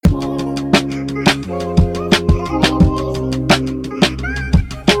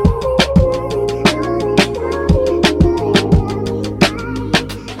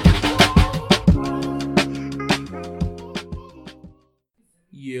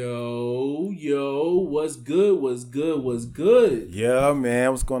Yo, what's good? Yeah,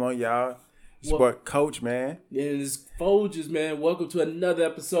 man, what's going on, y'all? Sport Coach, man. And it's Folgers, man. Welcome to another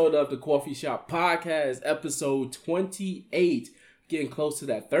episode of the Coffee Shop Podcast, episode 28. Getting close to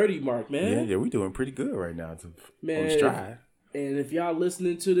that 30 mark, man. Yeah, we're doing pretty good right now. Man, on stride. And if y'all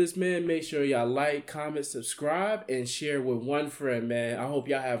listening to this, man, make sure y'all like, comment, subscribe, and share with one friend, man. I hope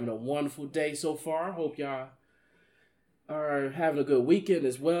y'all having a wonderful day so far. Hope y'all are having a good weekend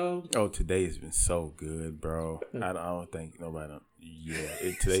as well. Oh, today has been so good, bro. I don't think nobody.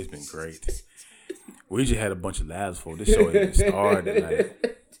 Today's been great. We just had a bunch of laughs for this show even started,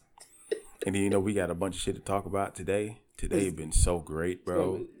 and then we got a bunch of shit to talk about today. Today's been so great,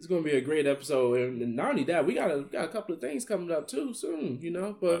 bro. It's gonna be a great episode, and not only that, we got a couple of things coming up too soon,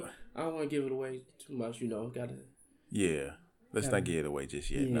 But I don't want to give it away too much, Let's not give it away just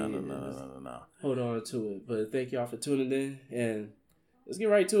yet. No. Hold on to it. But thank y'all for tuning in, and let's get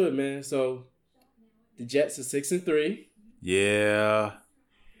right to it, man. So the Jets are 6-3. Yeah.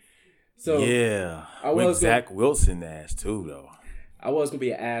 So with Zach Wilson ass too, though. I was gonna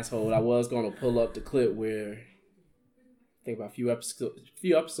be an asshole. I was gonna pull up the clip where I think about a few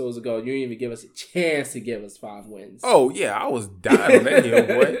episodes ago, you didn't even give us a chance to give us 5 wins. Oh yeah, I was dying on that hill,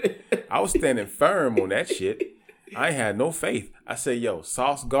 boy. I was standing firm on that shit. I ain't had no faith. I said,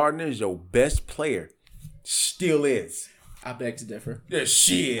 Sauce Gardner is your best player. Still is. I beg to differ. Yeah,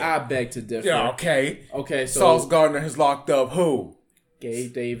 shit. I beg to differ. Yeah, okay. Okay, so Sauce Gardner has locked up who?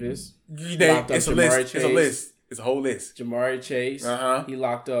 Gabe Davis. It's a list. It's a list. It's a whole list. Jamari Chase. He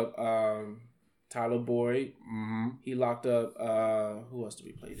locked up Tyler Boyd. Mm-hmm. He locked up who else did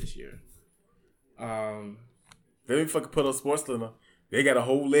we play this year? Let me fucking put on SportsCenter. They got a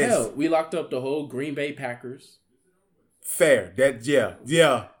whole list. Hell, we locked up the whole Green Bay Packers. Fair.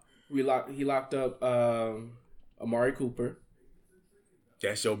 Yeah. He locked up Amari Cooper.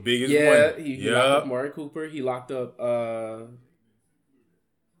 That's your biggest one. He locked up Amari Cooper. He locked up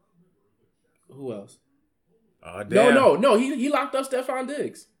who else? No. He locked up Stephon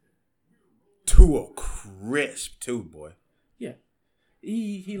Diggs. To a crisp too, boy. Yeah.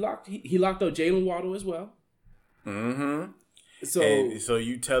 He locked up Jalen Waddle as well. Mm-hmm. So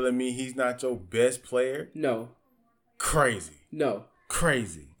you telling me he's not your best player? No. Crazy. No.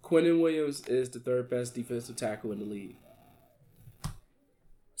 Crazy. Quinnen Williams is the third best defensive tackle in the league.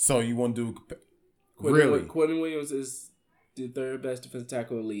 So you want to do really? Quinnen Williams is the third best defensive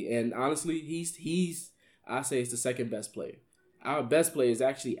tackle in the league, and honestly, he's I say it's the second best player. Our best player is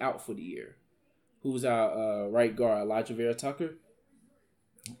actually out for the year. Who's our right guard, Elijah Vera Tucker?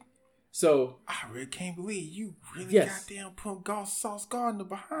 So I really can't believe you really goddamn put Sauce Gardner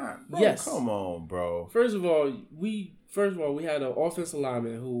behind. Bro, yes, come on, bro. First of all, we had an offensive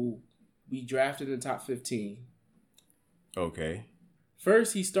lineman who we drafted in the top 15. Okay.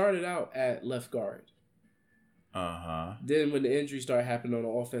 First, he started out at left guard. Then, when the injury started happening on the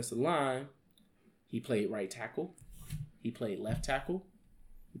offensive line, he played right tackle. He played left tackle.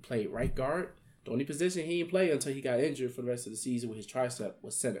 He played right guard. The only position he didn't play until he got injured for the rest of the season with his tricep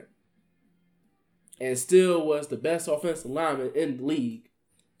was center. And still was the best offensive lineman in the league.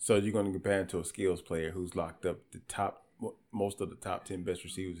 So you're going to compare him to a skills player who's locked up most of the top 10 best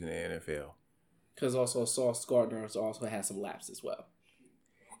receivers in the NFL. Because also Sauce Gardner also has some laps as well.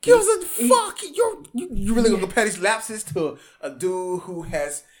 Gives a fuck. You really gonna compare these lapses to a dude who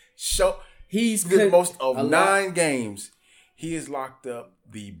has he's the most of 9 games. He has locked up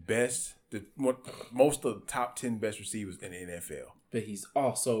most of the top 10 best receivers in the NFL. But he's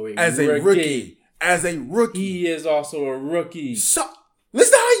also a rookie. As a rookie. He is also a rookie. So,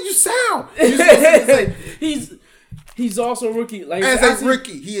 listen to how you sound. He's also a rookie. Like as a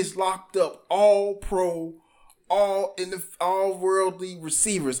rookie, he is locked up all pro, all worldly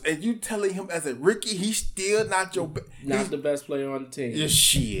receivers, and you telling him as a rookie he's still not the best player on the team. Just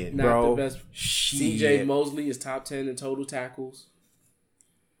shit, not bro. The best. Shit. CJ Mosley is top 10 in total tackles.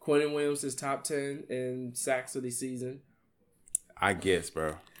 Quinnen Williams is top 10 in sacks of the season. I guess,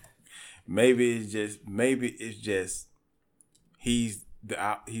 bro. Maybe it's just he's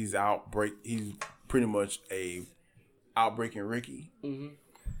pretty much a outbreaking rookie. Mm-hmm.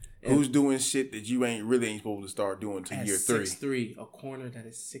 Who's doing shit that you ain't supposed to start doing till year 3. 6'3", a corner that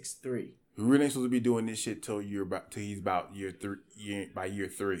is 6'3". Who really ain't supposed to be doing this shit till he's about year 3. By year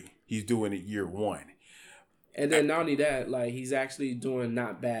 3, he's doing it year 1. And then not only that, like he's actually doing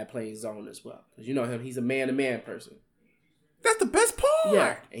not bad playing zone as well. Because you know him, he's a man-to-man person. That's the best part.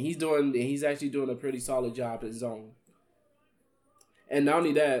 Yeah, and he's actually doing a pretty solid job at zone. And not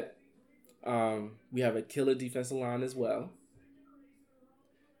only that, we have a killer defensive line as well.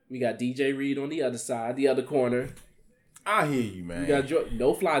 We got DJ Reed on the other side, the other corner. I hear you, man. You got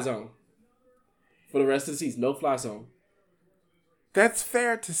no fly zone for the rest of the season. No fly zone. That's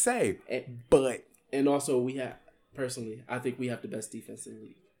fair to say, but also I think we have the best defense in the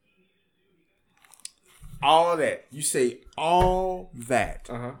league. All that. You say all that.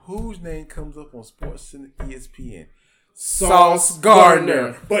 Whose name comes up on SportsCenter ESPN? Sauce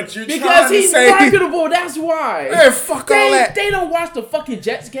Gardner. But you're because trying to he's say marketable, that's why. Man, fuck all that. They don't watch the fucking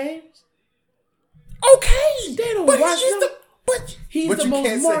Jets games. Okay. They don't watch them. He's the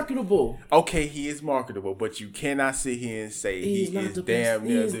most marketable. Okay, he is marketable, but you cannot sit here and say he is damn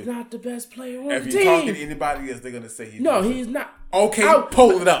near. He's not the best player on the team. If you're talking to anybody else, they're gonna say he's he's not. Okay,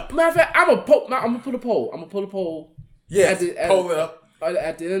 pull it up. Matter of fact, I'm gonna put a poll. Yes, pull it up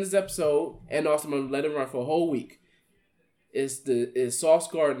at the end of this episode, and also I'm gonna let it run for a whole week. Is Sauce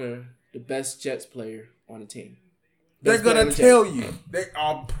Gardner the best Jets player on the team? They're gonna tell you.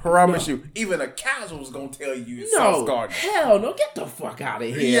 I promise you. Even a casual's gonna tell you it's Sauce Gardner. Hell no! Get the fuck out of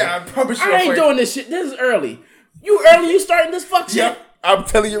here. Yeah, I promise you. I ain't doing this shit. This is early. You starting this fuck shit? Yep. I'm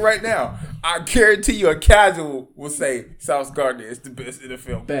telling you right now. I guarantee you, a casual will say Sauce Gardner is the best in the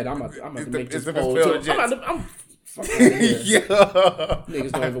film. Bet I'm about to make this poll too. I'm fucking yeah.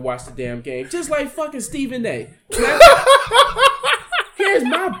 Niggas don't even watch the damn game. Just like fucking Stephen A. Here's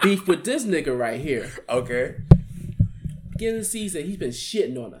my beef with this nigga right here. Okay. Beginning of the season, he's been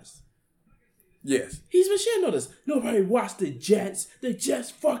shitting on us. Yes. He's been shitting on us. Nobody watched the Jets. The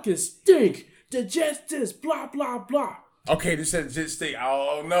Jets fucking stink. The Jets this, blah, blah, blah. Okay, this said Jets stink.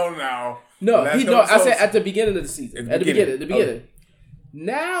 Oh, no, now. No, I said at the beginning of the season. At the beginning. Okay.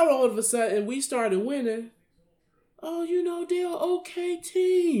 Now, all of a sudden, we started winning. Oh, they're an okay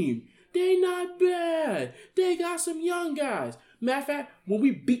team. They not bad. They got some young guys. Matter of fact, when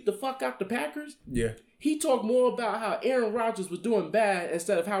we beat the fuck out the Packers, yeah, he talked more about how Aaron Rodgers was doing bad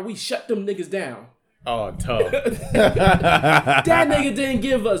instead of how we shut them niggas down. Oh, tough. That nigga didn't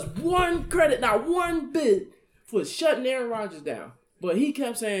give us one credit, not one bit, for shutting Aaron Rodgers down. But he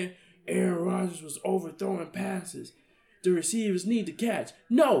kept saying Aaron Rodgers was overthrowing passes. The receivers need to catch.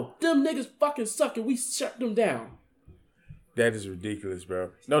 No, them niggas fucking suck and we shut them down. That is ridiculous,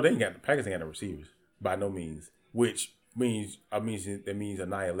 bro. No, the Packers ain't got no receivers by no means, which means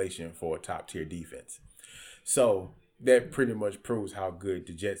annihilation for a top tier defense. So that pretty much proves how good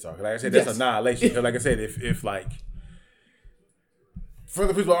the Jets are. Like I said, that's annihilation. Like I said, if like for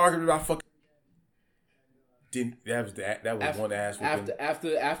the people arguing about fucking, that was one ass.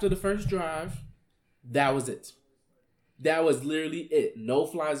 After the first drive, that was it. That was literally it. No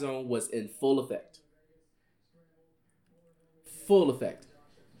fly zone was in full effect. Full effect.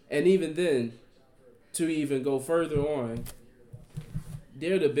 And even then, to even go further on,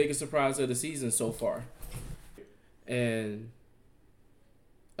 they're the biggest surprise of the season so far. And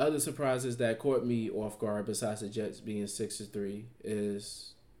other surprises that caught me off guard, besides the Jets being 6-3,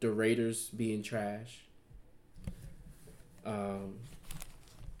 is the Raiders being trash. The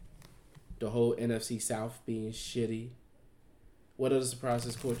whole NFC South being shitty. What other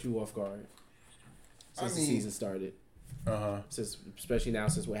surprises caught you off guard since the season started? Especially now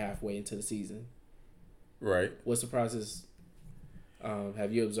since we're halfway into the season. Right. What surprises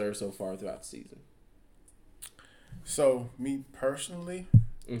have you observed so far throughout the season? So, me personally,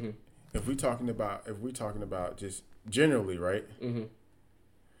 if we're talking about just generally, right? Mm-hmm.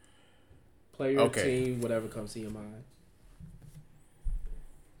 Player, team, whatever comes to your mind.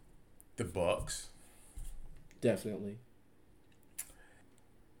 The Bucks. Definitely.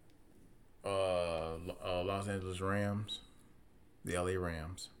 Los Angeles Rams, the LA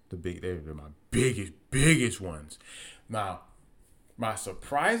Rams, they're my biggest ones. Now, my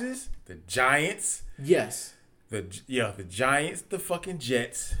surprises, the Giants. Yes. The Giants, the fucking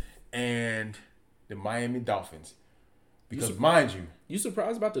Jets, and the Miami Dolphins. Because mind you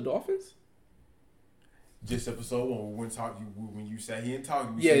surprised about the Dolphins? Just episode 1, when you sat here and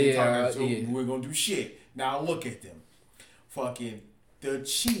talked, we we're gonna do shit. Now look at them, fucking. The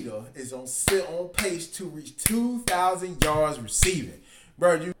Cheetah is on pace to reach 2,000 yards receiving.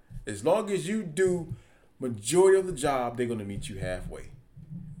 Bro, as long as you do majority of the job, they're going to meet you halfway.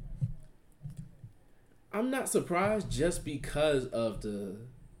 I'm not surprised just because of the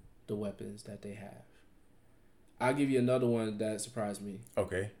weapons that they have. I'll give you another one that surprised me.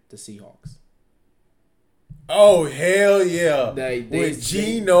 Okay. The Seahawks. Oh, hell yeah. With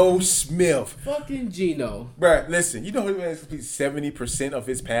Geno Smith. Fucking Geno. Bro, listen, you know who has completed 70% of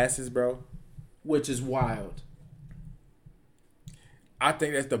his passes, bro? Which is wild. I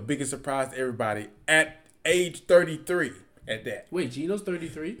think that's the biggest surprise to everybody at age 33 at that. Wait, Geno's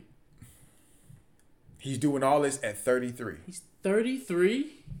 33? He's doing all this at 33. He's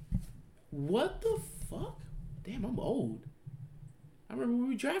 33? What the fuck? damn, I'm old. I remember when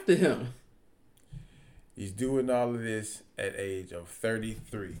we drafted him. He's doing all of this at age of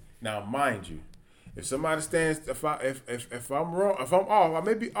 33. Now, mind you, if somebody stands, if I'm wrong, if I'm off, I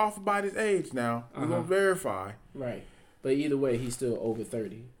may be off by this age now. We're gonna verify. Right, but either way, he's still over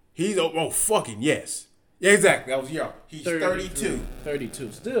 30. He's fucking yes. Yeah, exactly. That was young. He's 32.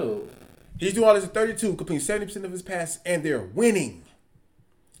 32. Still. He's doing all this at 32, completing 70% of his passes, and they're winning.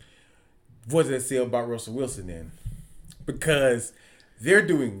 What does that say about Russell Wilson then? Because they're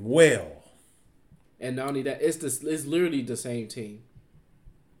doing well. And not only that, it's literally the same team.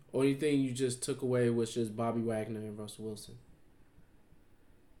 Only thing you just took away was just Bobby Wagner and Russell Wilson.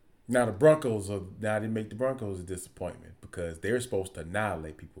 Now they make the Broncos a disappointment because they're supposed to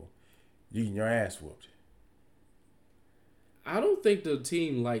annihilate people. You getting your ass whooped. I don't think the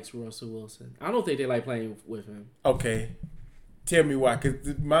team likes Russell Wilson. I don't think they like playing with him. Okay, tell me why.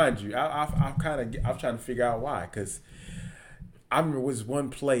 Because mind you, I'm trying to figure out why. Because I remember it was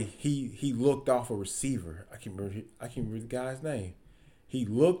one play he looked off a receiver. I can't remember the guy's name. He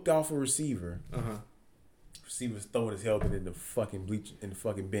looked off a receiver. Receiver's throwing his helmet in the fucking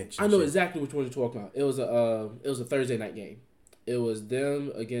bench. I know exactly which one you're talking about. It was a Thursday night game. It was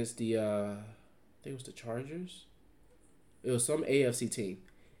them against the I think it was the Chargers. It was some AFC team.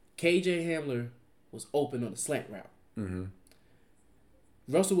 KJ Hamler was open on a slant route. Mm-hmm.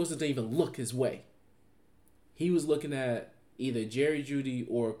 Russell Wilson didn't even look his way. He was looking at either Jerry Jeudy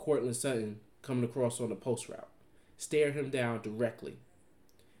or Cortland Sutton coming across on the post route. Stared him down directly.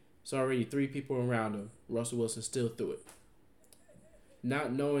 So already 3 people around him. Russell Wilson still threw it.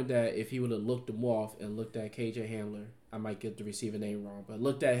 Not knowing that if he would have looked him off and looked at KJ Hamler, I might get the receiver name wrong, but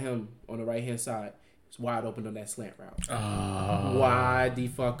looked at him on the right-hand side, it's wide open on that slant route. Wide the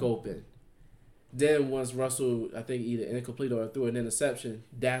fuck open. Then once Russell, I think either incomplete or threw an interception,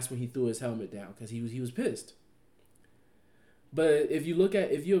 that's when he threw his helmet down because he was pissed. But if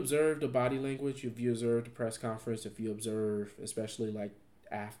you observe the body language, if you observe the press conference, if you observe, especially like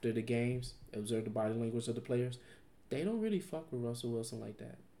after the games, observe the body language of the players, they don't really fuck with Russell Wilson like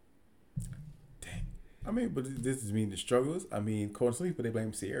that. Dang. I mean, but this is mean the struggles. I mean, Cold Sleep, but they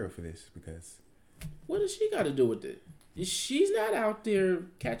blame Sierra for this because. What does she got to do with it? She's not out there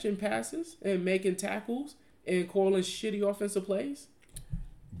catching passes and making tackles and calling shitty offensive plays.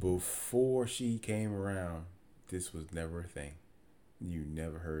 Before she came around, this was never a thing. You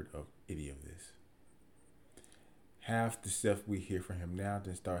never heard of any of this. Half the stuff we hear from him now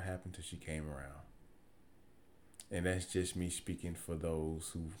didn't start happening till she came around. And that's just me speaking for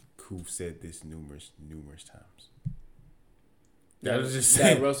those who've said this numerous times.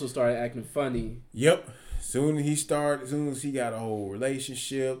 That Russell started acting funny. Yep. Soon as he got a whole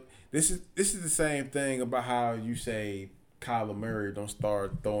relationship. This is the same thing about how you say Kyler Murray don't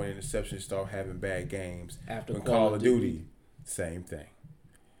start throwing interceptions, start having bad games. After Call of Duty. Same thing.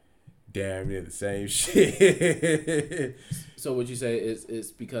 Damn near the same shit. So what you say is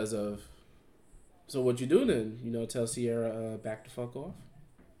it's because of. So what you do then? Tell Sierra back the fuck off.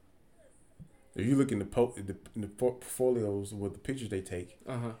 If you look in the portfolios with the pictures they take,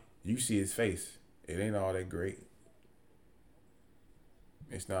 you see his face. It ain't all that great.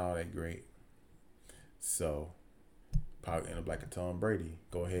 It's not all that great. So probably end up like a Tom Brady.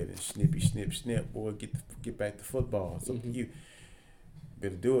 Go ahead and snip, boy. Get back to football. It's up to you.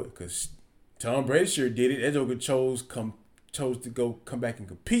 Better do it because Tom Brady sure did it. That joker chose to come back and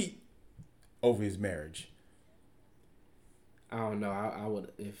compete over his marriage. I don't know. I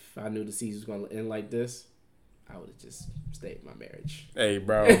would, if I knew the season was going to end like this, I would have just stayed in my marriage. Hey,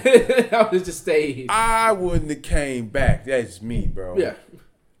 bro. I would have just stayed. I wouldn't have came back. That's me, bro. Yeah.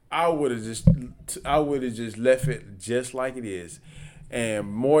 I would have just left it just like it is.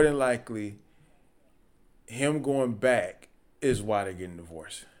 And more than likely, him going back is why they're getting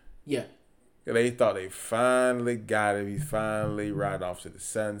divorced. Yeah. They thought they finally got it. He finally ride off to the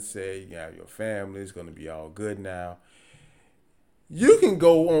sunset. You have your family. It's going to be all good now. You can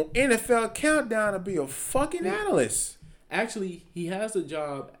go on NFL Countdown and be a fucking analyst. Actually, he has a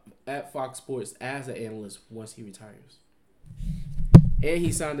job at Fox Sports as an analyst once he retires. And he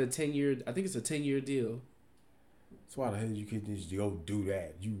signed a 10-year, I think it's a 10-year deal. So why the hell you couldn't just go do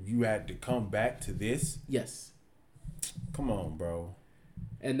that? You had to come back to this? Yes. Come on, bro.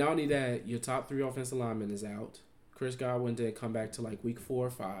 And not only that, your top 3 offensive linemen is out. Chris Godwin didn't come back to like week 4 or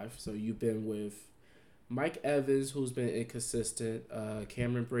 5. So you've been with Mike Evans, who's been inconsistent.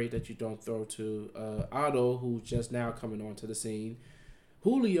 Cameron Brate that you don't throw to. Otto, who's just now coming onto the scene.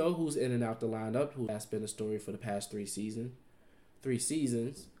 Julio, who's in and out the lineup, who has been a story for the past 3 seasons.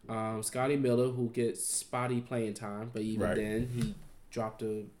 Scotty Miller, who gets spotty playing time, but even then he dropped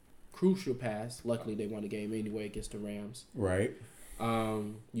a crucial pass. Luckily, they won the game anyway against the Rams. Right.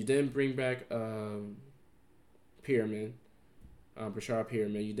 You didn't bring back Pierman, Brashard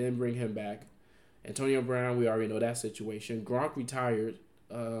Pierman. You didn't bring him back. Antonio Brown, we already know that situation. Gronk retired.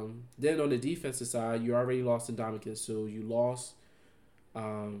 Then on the defensive side, you already lost Ndamukong Suh. You lost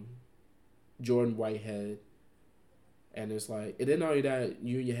Jordan Whitehead. And it's like, and then only that,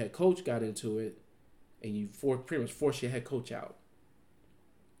 you and your head coach got into it, and you pretty much forced your head coach out.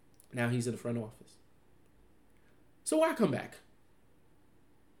 Now he's in the front office. So why come back?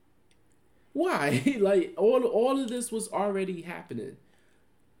 Why? Like, all of this was already happening.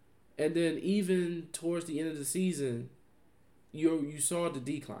 And then even towards the end of the season, you saw the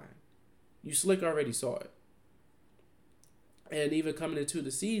decline. You slick already saw it. And even coming into the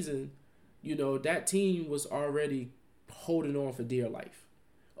season, that team was already holding on for dear life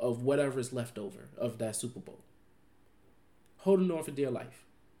of whatever's left over of that Super Bowl. Holding on for dear life.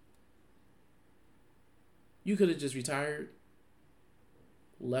 You could have just retired,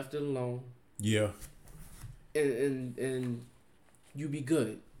 left it alone. Yeah. And you be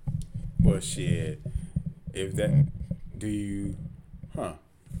good. Well, shit. If that, do you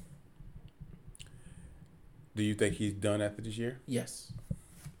think he's done after this year? Yes.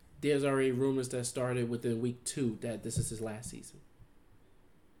 There's already rumors that started within week 2 that this is his last season.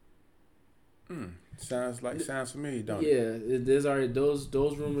 Sounds familiar, don't it? Yeah, there's already those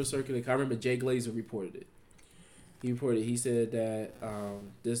rumors circulating. I remember Jay Glazer reported it. He said that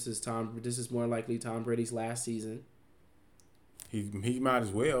this is more likely Tom Brady's last season. He might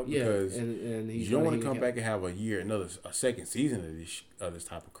as well, because and you don't want to come back and have a second season of this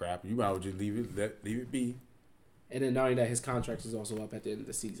type of crap. You might as well just leave it be. And then not only that, his contract is also up at the end of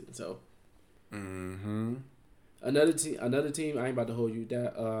the season. So, another team. I ain't about to hold you.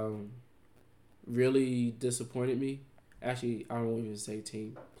 That really disappointed me. Actually, I won't even say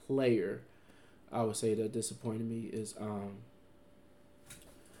team, player. I would say that disappointed me is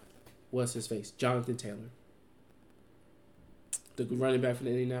what's his face? Jonathan Taylor, the running back for the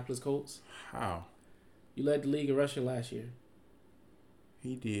Indianapolis Colts. How? You led the league in rushing last year.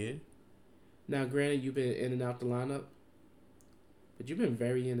 He did. Now, granted, you've been in and out the lineup, but you've been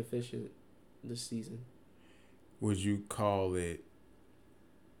very inefficient this season. Would you call it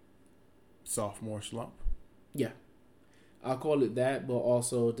sophomore slump? Yeah. I'll call it that, but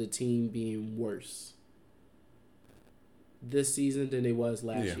also the team being worse this season than it was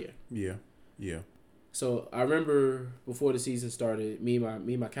last year. Yeah. So I remember before the season started, me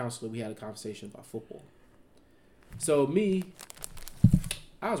and my counselor, we had a conversation about football. So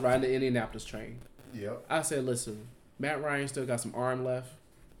I was riding the Indianapolis train. Yep. I said, listen, Matt Ryan still got some arm left.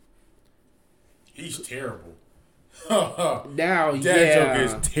 He's terrible. That joke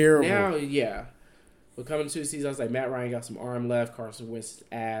is terrible. Now, yeah. But coming into the season, I was like, Matt Ryan got some arm left. Carson Wentz's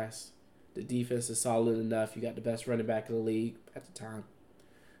ass. The defense is solid enough. You got the best running back in the league at the time.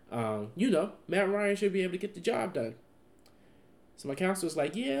 Matt Ryan should be able to get the job done. So my counselor was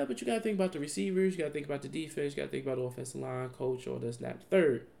like, yeah, but you got to think about the receivers. You got to think about the defense. You got to think about the offensive line, coach, all this, that,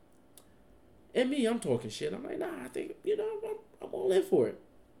 third. And me, I'm talking shit. I'm like, nah, I think, I'm all in for it.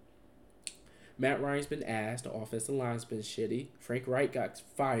 Matt Ryan's been ass. The offensive line's been shitty. Frank Reich got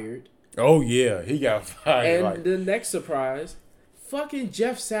fired. Oh, yeah. He got fired. And the next surprise, fucking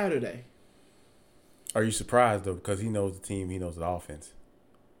Jeff Saturday. Are you surprised, though? Because he knows the team. He knows the offense.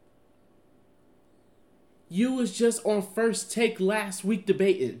 You was just on First Take last week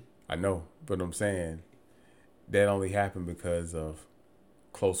debating. I know. But I'm saying that only happened because of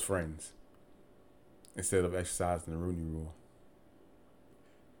close friends instead of exercising the Rooney Rule.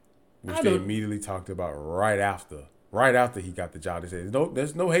 Which they immediately talked about right after he got the job. They said,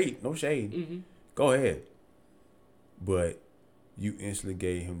 there's no hate, no shade. Mm-hmm. Go ahead. But you instantly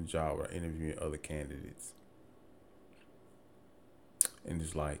gave him the job by interviewing other candidates. And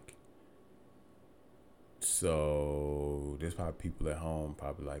it's like, so there's probably people at home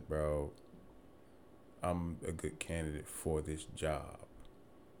probably like, bro, I'm a good candidate for this job.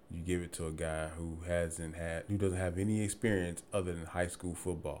 You give it to a guy who doesn't have any experience other than high school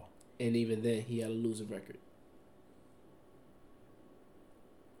football. And even then, he had a losing record.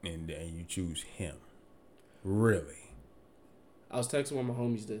 And then you choose him. Really? I was texting one of my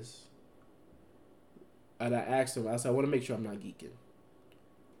homies this. And I asked him, I said, I want to make sure I'm not geeking.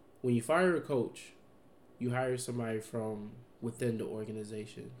 When you fire a coach, you hire somebody from within the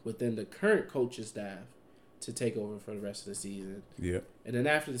organization, within the current coaching staff, to take over for the rest of the season. Yeah. And then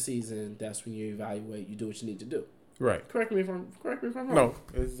after the season, that's when you evaluate, you do what you need to do. Right. Correct me if I'm wrong. No,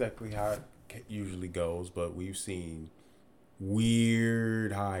 it's exactly how it usually goes, but we've seen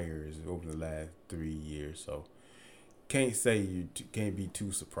weird hires over the last 3 years, so can't say you can't be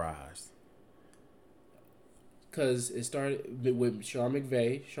too surprised. Because it started with Sean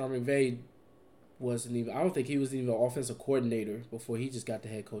McVay. Sean McVay wasn't even... I don't think he was even an offensive coordinator before he just got the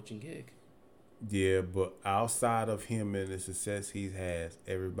head coaching gig. Yeah, but outside of him and the success he has,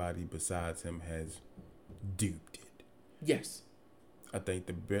 everybody besides him has duped it. Yes. I think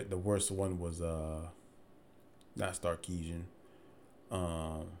the worst one was not Sarkisian,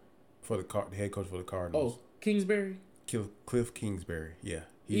 for the head coach for the Cardinals. Oh, Kingsbury. Cliff Kingsbury. Yeah.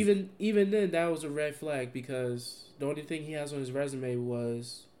 Even then, that was a red flag because the only thing he has on his resume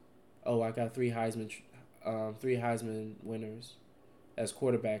was, I got three Heisman winners as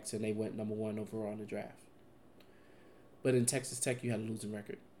quarterbacks, and they went number 1 overall in the draft. But in Texas Tech, you had a losing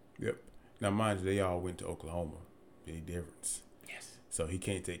record. Yep. Now, mind you, they all went to Oklahoma. Big difference. Yes. So he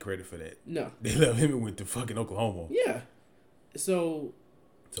can't take credit for that. No. They left him and went to fucking Oklahoma. Yeah. So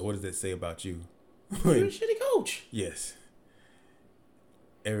what does that say about you? You're a shitty coach. Yes.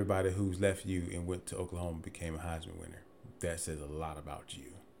 Everybody who's left you and went to Oklahoma became a Heisman winner. That says a lot about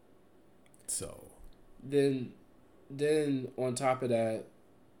you. So. Then on top of that,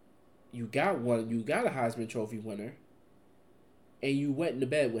 you got a Heisman Trophy winner, and you went into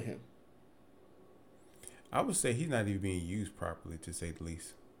bed with him. I would say he's not even being used properly, to say the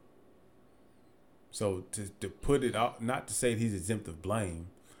least. So to put it out, not to say he's exempt of blame,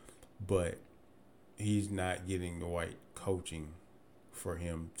 but he's not getting the right coaching for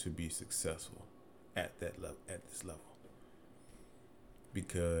him to be successful at that level, at this level,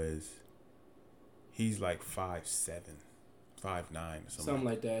 because he's like 5'7", 5'9", or something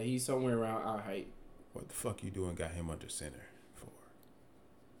like that. He's somewhere around our height. What the fuck you doing? Got him under center for?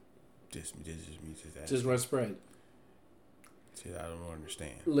 Just run spread. Shit, I don't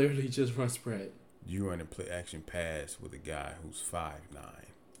understand. Literally just run spread. You run a play action pass with a guy who's 5'9",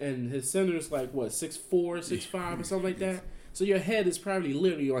 and his center's like what, 6'4", 6'5", or something like that. So your head is probably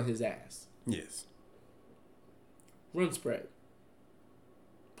literally on his ass. Yes. Run spread.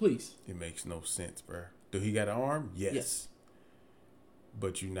 Please. It makes no sense, bro. Do he got an arm? Yes.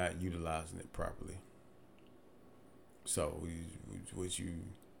 But you're not utilizing it properly. So, you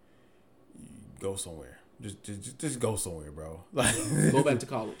go somewhere. Just go somewhere, bro. Go back to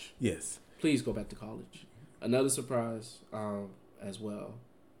college. Yes. Please go back to college. Another surprise, as well,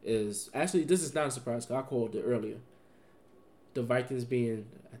 is actually this is not a surprise because I called it earlier. The Vikings being,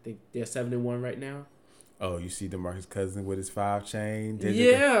 I think they're 7-1 right now. Oh, you see DeMarcus Cousins with his 5 chain?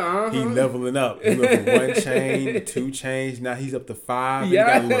 Yeah. He leveling up. He went from 1 chain, 2 chains. Now he's up to 5.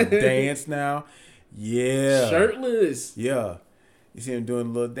 Yeah. He got a little dance now. Yeah. Shirtless. Yeah. You see him doing a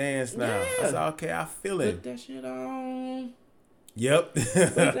little dance now. Yeah. I said, okay, I feel it. Put that shit on. Yep.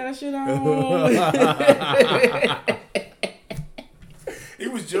 Put that shit on. He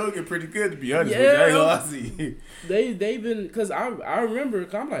was jogging pretty good, to be honest with you. I ain't gonna see. They've been, because I remember,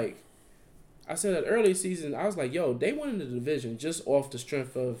 I'm like, I said that early season, I was like, yo, they won in the division just off the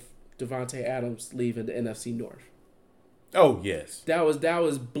strength of Devontae Adams leaving the NFC North. Oh, yes. That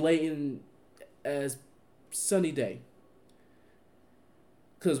was blatant as sunny day.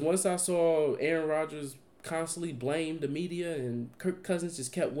 Because once I saw Aaron Rodgers constantly blame the media and Kirk Cousins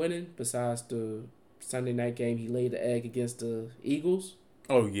just kept winning, besides the Sunday night game he laid the egg against the Eagles.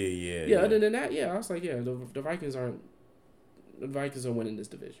 Oh, yeah. Yeah, other than that, I was like, the Vikings are winning this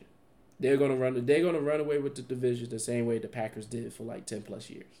division. They're gonna run away with the division the same way the Packers did for like 10 plus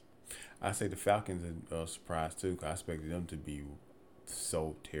years. I say the Falcons are a surprise too, because I expected them to be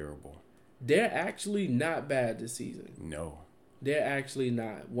so terrible. They're actually not bad this season. No. They're actually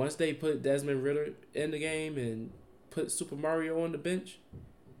not. Once they put Desmond Ridder in the game and put Super Mario on the bench,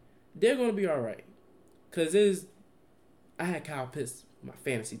 they're gonna be all right. Cause I had Kyle Pitts on my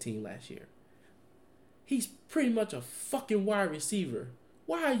fantasy team last year. He's pretty much a fucking wide receiver.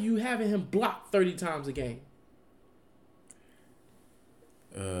 Why are you having him block 30 times a game?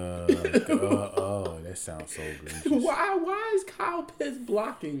 That sounds so egregious. Why is Kyle Pitts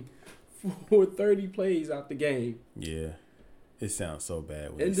blocking for 30 plays out the game? Yeah. It sounds so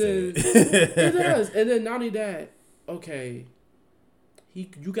bad when and then it does. And then not only that, okay,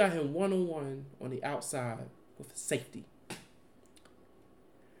 you got him 1-on-1 on the outside with a safety.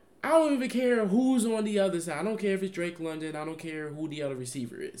 I don't even care who's on the other side. I don't care if it's Drake London. I don't care who the other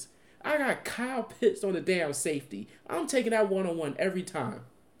receiver is. I got Kyle Pitts on the damn safety. I'm taking that 1-on-1 every time.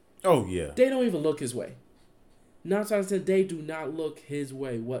 Oh, yeah. They don't even look his way. 9 times 10, they do not look his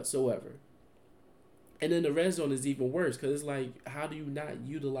way whatsoever. And then the red zone is even worse because it's like, how do you not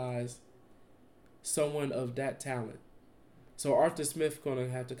utilize someone of that talent? So Arthur Smith going to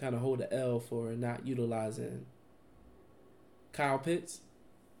have to kind of hold the L for not utilizing Kyle Pitts.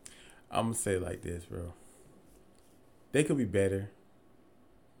 I'm going to say it like this, bro. They could be better,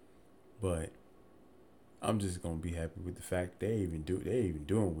 but I'm just gonna be happy with the fact they're even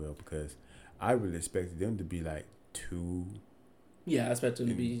doing well, because I really expected them to be like 2. Yeah, I expect them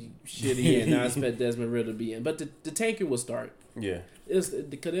to be shitty, and I expect Desmond Ritter to be in. But the tanking will start. Yeah, because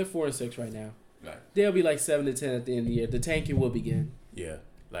they're 4-6 right now. Right. They'll be like 7-10 at the end of the year. The tanking will begin. Yeah,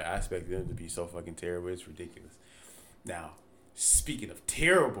 like I expect them to be so fucking terrible. It's ridiculous. Now, speaking of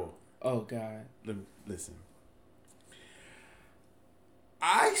terrible, oh God, listen.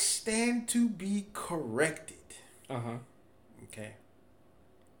 I stand to be corrected. Okay.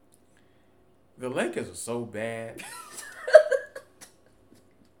 The Lakers are so bad.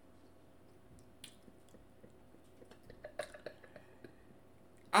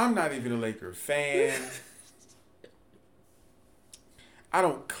 I'm not even a Laker fan. I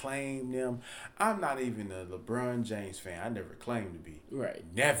don't claim them. I'm not even a LeBron James fan. I never claimed to be. Right.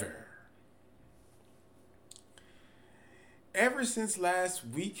 Never. Ever since last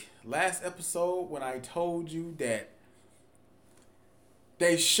episode, when I told you that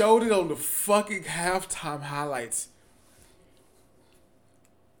they showed it on the fucking halftime highlights.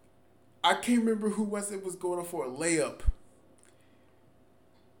 I can't remember who was going up for a layup.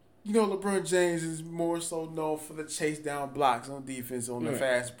 You know, LeBron James is more so known for the chase down blocks on defense on the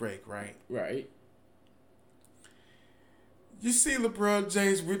fast break, right? Right. You see LeBron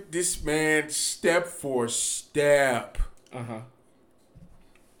James with this man step for step.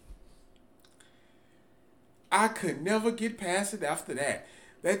 I could never get past it after that.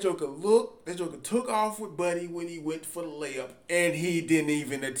 That Joker took off with Buddy when he went for the layup, and he didn't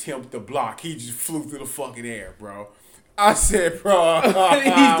even attempt to block. He just flew through the fucking air, bro. I said, bro, he's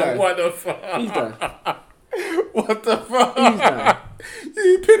done. What the fuck? He's done. What the fuck? He's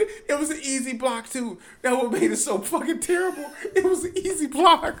done. It was an easy block, too. That what made it so fucking terrible. It was an easy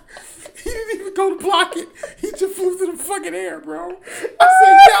block. He didn't even go to block it. He just flew through the fucking air, bro. I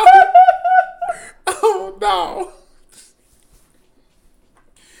said, yo. Oh, no.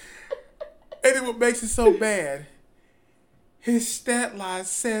 And then what makes it so bad, his stat line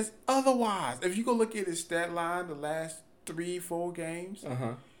says otherwise. If you go look at his stat line the last 3-4 games,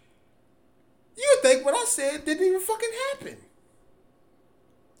 you think what I said didn't even fucking happen.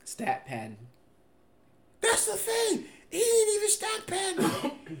 Stat padding. That's the thing. He didn't even stat pad.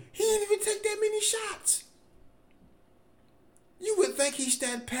 He didn't even take that many shots. You would think he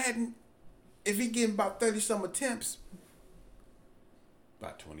stat padding if he getting about 30-some attempts.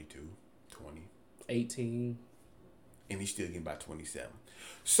 About 22, 20. 18. And he's still getting about 27.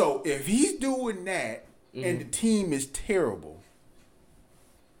 So if he's doing that and the team is terrible,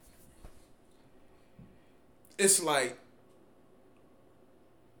 it's like,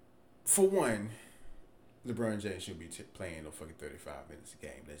 for one, LeBron James should be playing no fucking 35 minutes a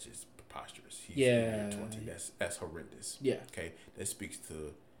game. That's just preposterous. He's 20. That's horrendous. Yeah. Okay. That speaks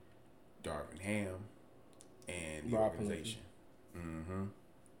to Darvin Ham and the Rob organization.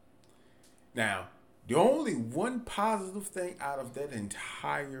 Now, the only one positive thing out of that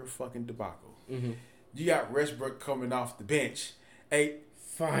entire fucking debacle, you got Westbrook coming off the bench.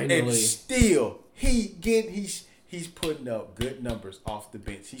 Finally. And still, he's putting up good numbers off the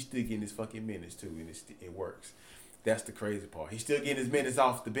bench. He's still getting his fucking minutes, too, and it works. That's the crazy part. He's still getting his minutes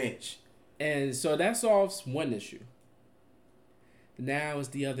off the bench. And so that solves one issue. Now is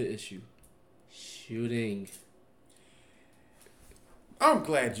the other issue. Shooting. I'm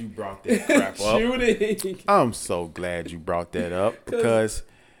glad you brought that crap up. Shooting. I'm so glad you brought that up because,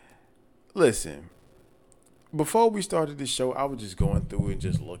 listen, before we started this show, I was just going through and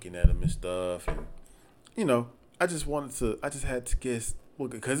just looking at them and stuff. And, you know, I just had to guess,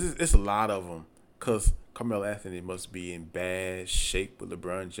 because it's a lot of them. Because Carmelo Anthony must be in bad shape with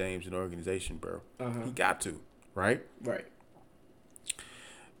LeBron James and the organization, bro. He got to, right? Right.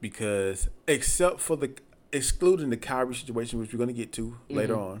 Because excluding the Kyrie situation, which we're going to get to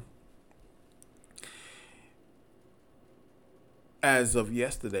later on, as of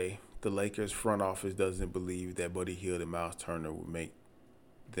yesterday, the Lakers front office doesn't believe that Buddy Hield and Miles Turner will make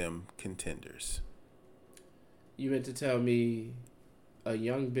them contenders. You meant to tell me a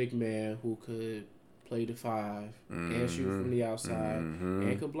young big man who could play the 5 and shoot from the outside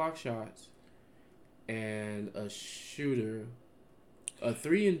and could block shots, and a shooter, a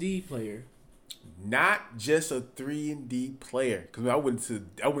 3-and-D player. Not just a 3-and-D player, because I went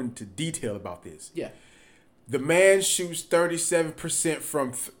into detail about this. Yeah. The man shoots 37%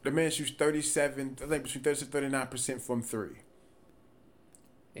 from. The man shoots 37. I think between 37-39% from 3.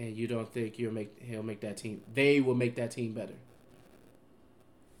 And you don't think he'll make that team? They will make that team better.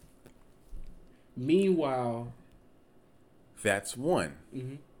 Meanwhile, that's one.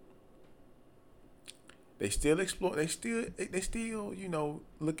 They still explore. They still,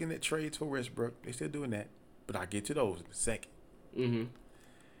 looking at trades for Westbrook. They still doing that. But I'll get to those in a second. Mm-hmm.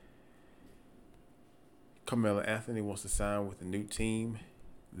 Carmelo Anthony wants to sign with a new team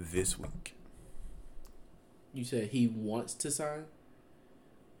this week. You said he wants to sign?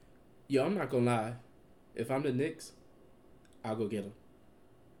 Yo, I'm not going to lie. If I'm the Knicks, I'll go get him.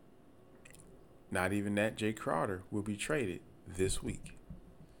 Not even that. Jay Crowder will be traded this week.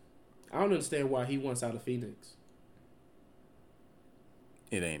 I don't understand why he wants out of Phoenix.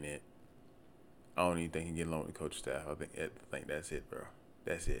 It ain't it. I don't even think he can get along with the coach staff. I think that's it, bro.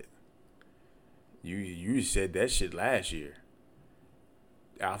 That's it. You said that shit last year.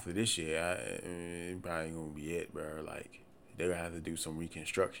 After this year, it probably ain't gonna be it, bro. Like, they're gonna have to do some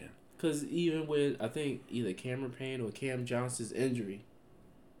reconstruction. Because even with, I think, either Cameron Payne or Cam Johnson's injury,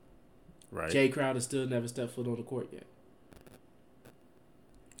 right, Jay Crowder still never stepped foot on the court yet.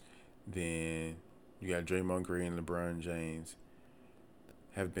 Then you got Draymond Green and LeBron James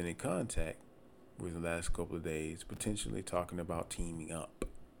have been in contact with the last couple of days, potentially talking about teaming up.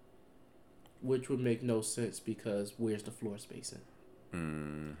 Which would make no sense because where's the floor spacing?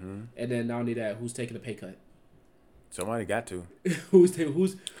 Mm-hmm. And then not only that, who's taking a pay cut? Somebody got to. who's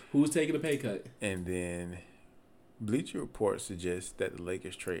taking a pay cut? And then Bleacher Report suggests that the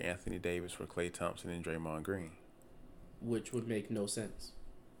Lakers trade Anthony Davis for Klay Thompson and Draymond Green. Which would make no sense.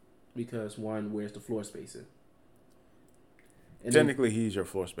 Because one, where's the floor spacing? And technically, he's your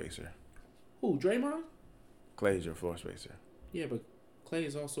floor spacer. Who, Draymond? Klay's your floor spacer. Yeah, but Klay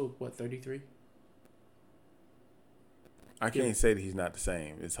is also, 33? I can't say that he's not the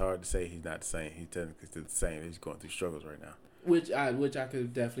same. It's hard to say he's not the same. He's technically still the same. He's going through struggles right now. Which I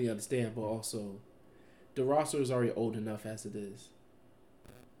could definitely understand, but also the roster is already old enough as it is.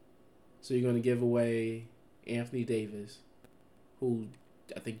 So you're going to give away Anthony Davis, who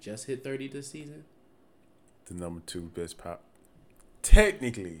I think just hit 30 this season. The number 2 best power.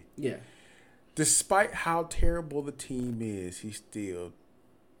 Technically. Yeah. Despite how terrible the team is, he's still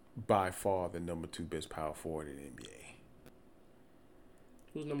by far the number 2 best power forward in the NBA.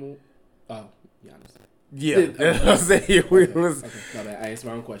 Who's number 1? Oh, Giannis. Yeah, that's what I'm saying. Okay, my bad. I answered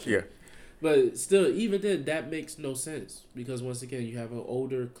my own question. Yeah. But still, even then, that makes no sense. Because once again, you have an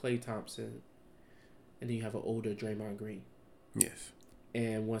older Klay Thompson, and then you have an older Draymond Green. Yes.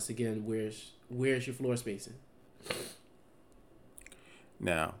 And once again, where's your floor spacing?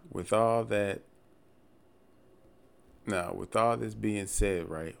 Now, with all this being said,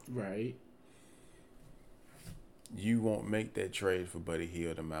 right? Right. You won't make that trade for Buddy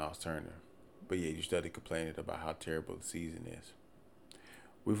Hield and Miles Turner. But yeah, you started complaining about how terrible the season is.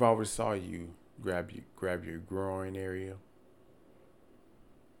 We've already saw you grab your groin area,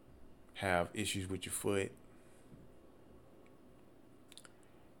 have issues with your foot.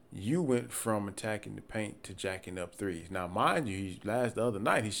 You went from attacking the paint to jacking up threes. Now, mind you, the other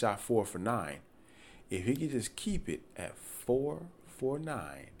night he shot 4 for 9. If he could just keep it at 4 for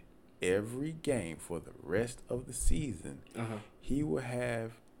 9 every game for the rest of the season, he will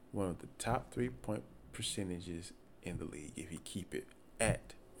have one of the top 3-point percentages in the league if he keep it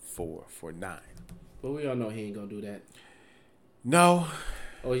at 4 for 9. But we all know he ain't gonna do that. No.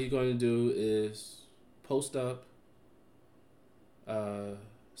 All he's gonna do is post up,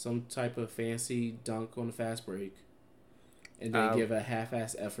 some type of fancy dunk on the fast break, and then give a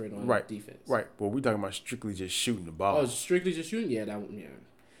half-ass effort on defense. Right. Well, we're talking about strictly just shooting the ball. Oh, strictly just shooting? Yeah,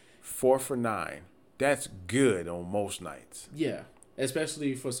 4 for 9. That's good on most nights. Yeah,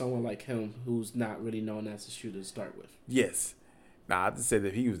 especially for someone like him who's not really known as a shooter to start with. Yes. Now, I just said that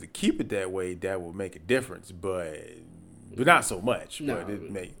if he was to keep it that way, that would make a difference, but not so much. No. But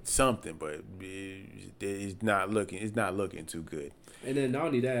it make something, but it's not looking too good. And then not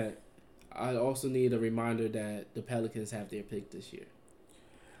only that, I also need a reminder that the Pelicans have their pick this year.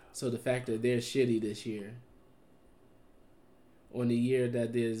 So the fact that they're shitty this year, on the year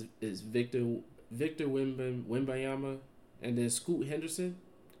that is Victor Wembanyama and then Scoot Henderson,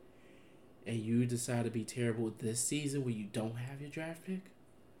 and you decide to be terrible this season where you don't have your draft pick,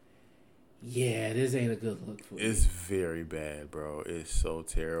 yeah, this ain't a good look for you. It's very bad, bro. It's so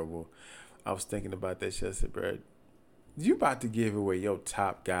terrible. I was thinking about that yesterday, bro. You about to give away your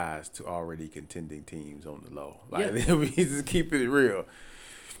top guys to already contending teams on the low. Like, yeah. We just keep it real.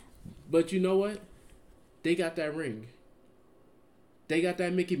 But you know what? They got that ring. They got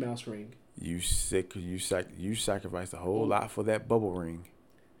that Mickey Mouse ring. You sacrificed a whole lot for that bubble ring.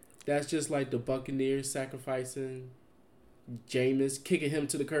 That's just like the Buccaneers sacrificing Jameis, kicking him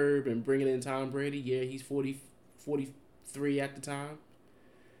to the curb and bringing in Tom Brady. Yeah, he's 43 at the time.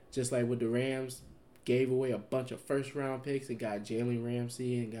 Just like with the Rams, gave away a bunch of first round picks and got Jalen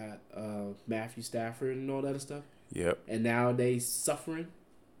Ramsey and got Matthew Stafford and all that other stuff. Yep. And now they suffering.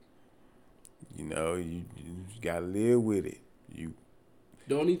 You know, you gotta live with it.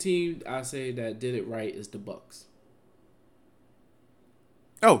 The only team I say that did it right is the Bucks.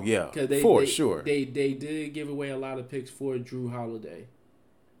 Oh yeah, sure. They did give away a lot of picks for Drew Holiday,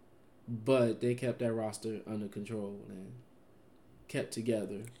 but they kept that roster under control and kept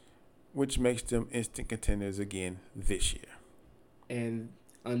together, which makes them instant contenders again this year. And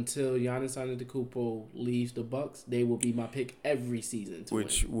until Giannis Antetokounmpo leaves the Bucks, they will be my pick every season.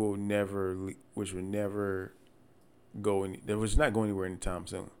 Which will never go any. That was not going anywhere anytime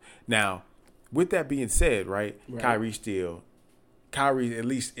soon. Now, with that being said, right? Kyrie at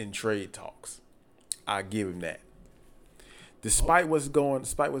least in trade talks. I give him that. Despite what's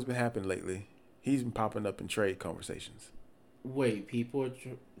been happening lately, he's been popping up in trade conversations. Wait, people are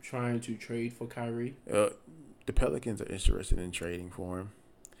trying to trade for Kyrie? The Pelicans are interested in trading for him.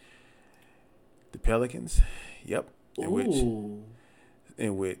 The Pelicans, yep.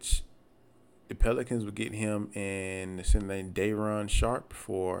 In which the Pelicans would get him and the center named Day'Ron Sharpe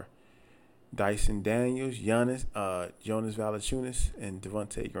for Dyson Daniels, Jonas Valanciunas, and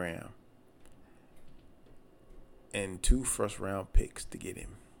Devontae Graham. And 2 first-round picks to get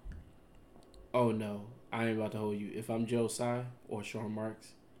him. Oh, no. I ain't about to hold you. If I'm Joe Tsai or Sean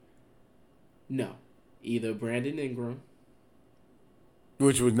Marks, no. Either Brandon Ingram.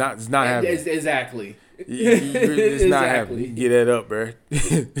 Which was not happening. Exactly. It's not happening. Get that up, bro.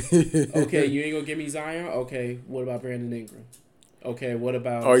 Okay, you ain't gonna give me Zion? Okay, what about Brandon Ingram? Okay, what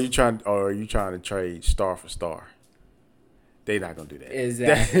about? Are you trying to trade star for star? They not gonna do that.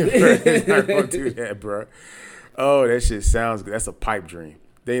 Exactly. They're not gonna do that, bro. Oh, that shit sounds good. That's a pipe dream.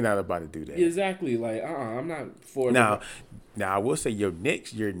 They not about to do that. Exactly. Like, I'm not for now. Now I will say your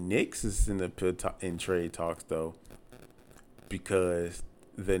Knicks is in trade talks though, because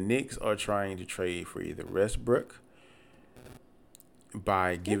the Knicks are trying to trade for either Westbrook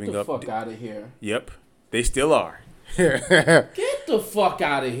by giving up. Get the fuck out of here. Yep, they still are. Get the fuck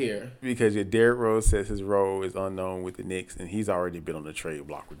out of here. Because Derrick Rose says his role is unknown with the Knicks, and he's already been on the trade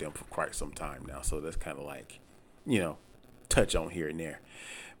block with them for quite some time now. So that's kind of like, touch on here and there.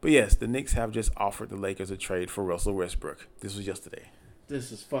 But yes, the Knicks have just offered the Lakers a trade for Russell Westbrook. This was yesterday.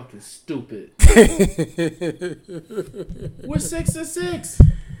 This is fucking stupid. We're 6-6.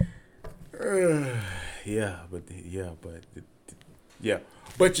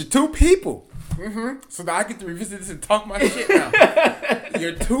 But you're 2 people. Mm-hmm. So now I get to revisit this and talk my shit now.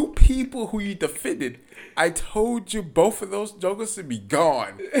 You're 2 people who you defended. I told you both of those jokers should be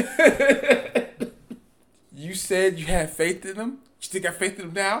gone. You said you had faith in them. You still got faith in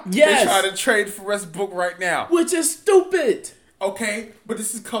them now? Yes. They're trying to trade for Westbrook right now. Which is stupid. Okay, but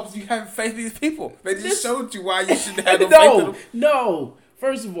this is because you have faith in these people. They just showed you why you shouldn't have no faith in them. No.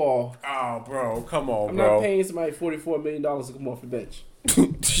 First of all. Oh, bro. Come on, I'm bro. not paying somebody $44 million to come off the bench.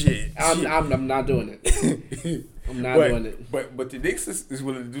 Shit. I'm not doing it. I'm not doing it. But the Knicks is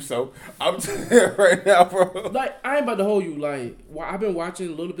willing to do so. I'm telling you right now, bro. Like, I ain't about to hold you. Like, I've been watching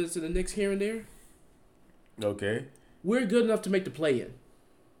a little bits of the Knicks here and there. Okay. We're good enough to make the play-in.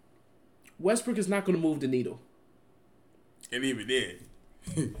 Westbrook is not going to move the needle. And even then,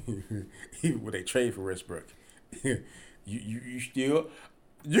 even when they trade for Westbrook, you still,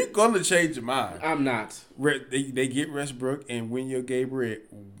 you're going to change your mind. I'm not. They get Westbrook and Wenyen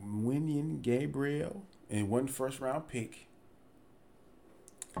Gabriel and 1 first-round pick.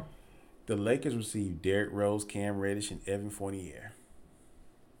 The Lakers receive Derrick Rose, Cam Reddish, and Evan Fournier.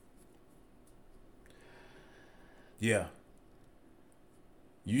 Yeah.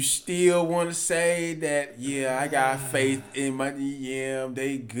 You still want to say that, yeah, I got faith in my DM,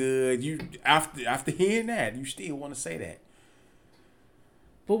 they good. You after hearing that, you still want to say that.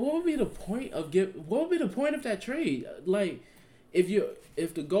 But what would be the point of that trade? Like,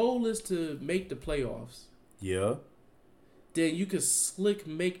 if the goal is to make the playoffs, yeah, then you could slick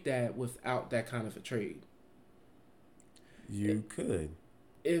make that without that kind of a trade. You could.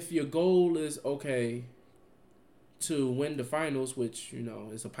 If your goal is to win the finals, which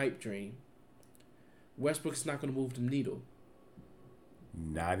is a pipe dream, Westbrook's not going to move the needle.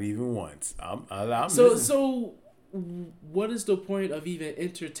 Not even once. So what is the point of even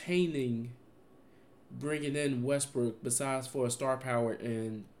entertaining bringing in Westbrook besides for a star power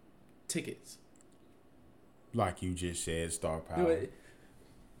and tickets? Like you just said, star power.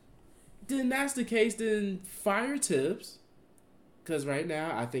 Then that's the case. Then fire Tibbs, because right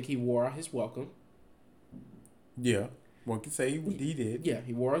now I think he wore out his welcome. Yeah, one can say he did. Yeah,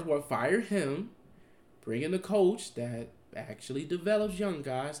 he wore his welcome. Fire him. Bring in a coach that actually develops young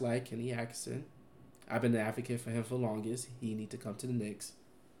guys like Kenny Atkinson. I've been an advocate for him for the longest. He need to come to the Knicks.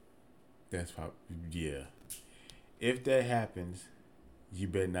 That's probably, yeah. If that happens, you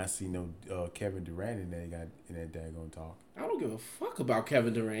better not see no Kevin Durant in that daggone talk. I don't give a fuck about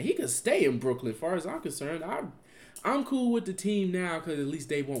Kevin Durant. He can stay in Brooklyn. As far as I'm concerned, I'm cool with the team now because at least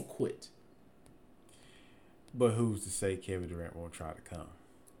they won't quit. But who's to say Kevin Durant won't try to come?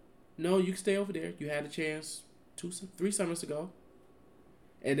 No, you can stay over there. You had a chance 3 summers ago.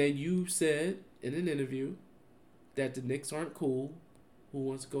 And then you said in an interview that the Knicks aren't cool. Who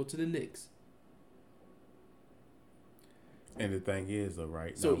wants to go to the Knicks? And the thing is, though,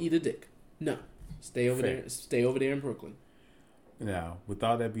 right? So eat a dick. No. Stay over there. Stay over there in Brooklyn. Now, with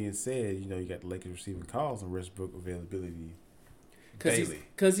all that being said, you got the Lakers receiving calls on Westbrook availability daily.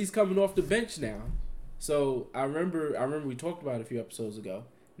 Because he's coming off the bench now. So I remember we talked about it a few episodes ago.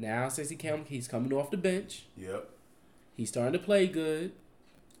 Now since he's coming off the bench. Yep. He's starting to play good.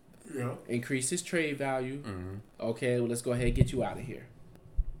 Yep. Increase his trade value. Mm-hmm. Okay, well, let's go ahead and get you out of here.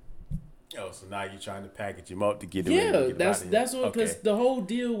 Oh, so now you're trying to package him up to get him. Yeah, that's what, because the whole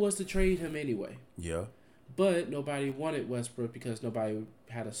deal was to trade him anyway. Yeah. But nobody wanted Westbrook because nobody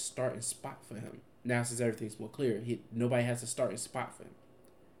had a starting spot for him. Now since everything's more clear, nobody has a starting spot for him,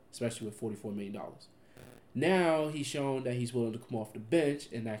 especially with $44 million. Now he's shown that he's willing to come off the bench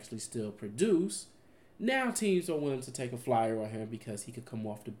and actually still produce. Now teams are willing to take a flyer on him because he could come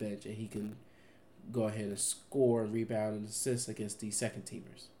off the bench and he can go ahead and score and rebound and assist against the second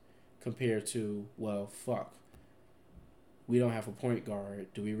teamers. Compared to, well, fuck. We don't have a point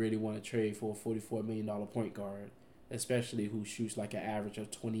guard. Do we really want to trade for a $44 million point guard, especially who shoots like an average of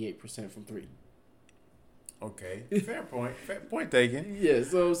 28% from 3? Okay, fair point. Fair point taken. Yeah,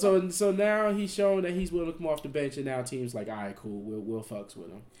 so now he's showing that he's willing to come off the bench, and now teams like, all right, cool, we'll fucks with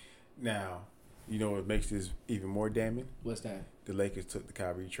him. Now, you know what makes this even more damning? What's that? The Lakers took the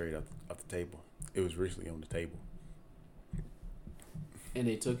Kyrie trade off the table. It was recently on the table. And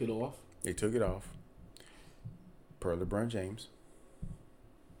they took it off? They took it off per LeBron James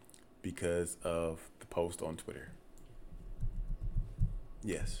because of the post on Twitter.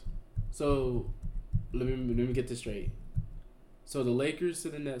 Yes. So, let me get this straight. So, the Lakers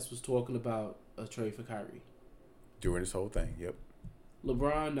and the Nets was talking about a trade for Kyrie. During this whole thing, yep.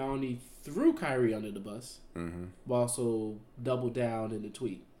 LeBron not only threw Kyrie under the bus, mm-hmm. but also doubled down in the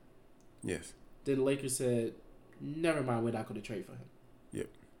tweet. Yes. Then the Lakers said, never mind, we're not going to trade for him. Yep.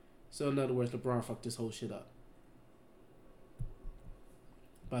 So, in other words, LeBron fucked this whole shit up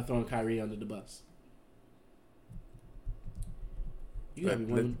by throwing Kyrie under the bus.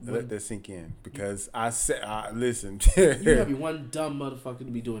 Let that sink in, because I said, listen. You gotta be one dumb motherfucker to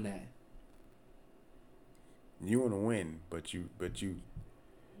be doing that. You want to win, but you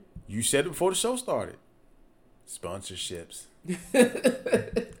said it before the show started. Sponsorships.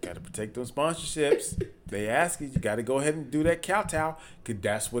 Got to protect those sponsorships. They ask you got to go ahead and do that kowtow, because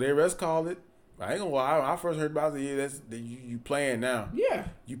that's what everybody else call it. I ain't gonna lie. When I first heard about it, you playing now. Yeah.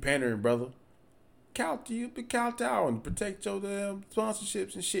 You pandering, brother. You be kowtow and protect your damn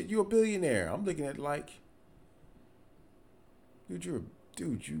sponsorships and shit. You a billionaire. I'm looking at it like, you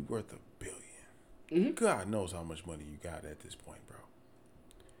worth $1 billion. Mm-hmm. God knows how much money you got at this point, bro.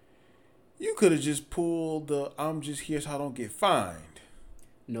 You could have just pulled the I'm just here so I don't get fined.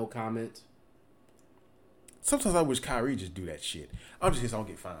 No comment. Sometimes I wish Kyrie just do that shit. I'm just here so I don't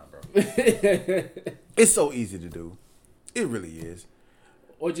get fined, bro. It's so easy to do. It really is.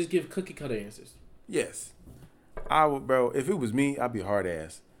 Or just give cookie cutter answers. Yes. I would, bro. If it was me, I'd be a hard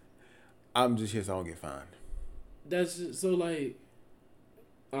ass. I'm just here so I don't get fined. That's just, so like,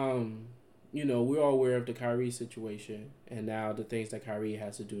 we're all aware of the Kyrie situation, and now the things that Kyrie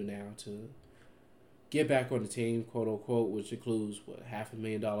has to do now to get back on the team, quote unquote, which includes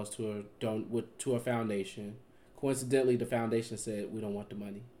 $500,000 to a foundation. Coincidentally, the foundation said we don't want the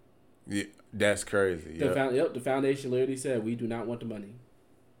money. Yeah, that's crazy. The foundation literally said we do not want the money.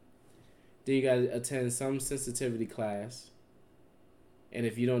 Then you got to attend some sensitivity class, and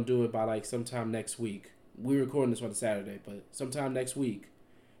if you don't do it by like sometime next week, we're recording this on a Saturday, but sometime next week,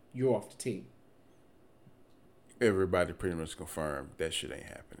 you're off the team. Everybody pretty much confirmed that shit ain't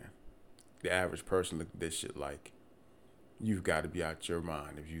happening. The average person look at this shit like, you've got to be out your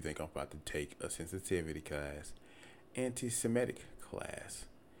mind if you think I'm about to take a sensitivity class, anti-Semitic class.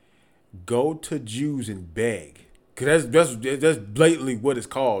 Go to Jews and beg. Cause that's blatantly what it's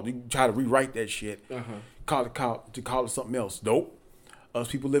called. You try to rewrite that shit, call it something else. Nope. Us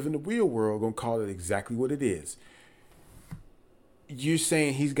people live in the real world gonna call it exactly what it is. You're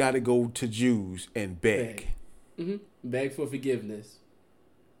saying he's got to go to Jews and beg. Mm-hmm. Beg for forgiveness.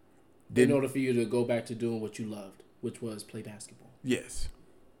 In order for you to go back to doing what you loved, which was play basketball. Yes.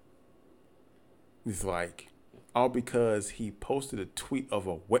 It's like all because he posted a tweet of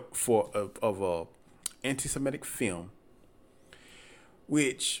a anti-Semitic film,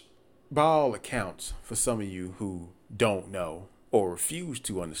 which, by all accounts, for some of you who don't know or refuse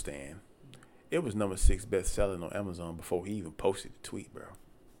to understand, it was number 6 best selling on Amazon before he even posted the tweet, bro.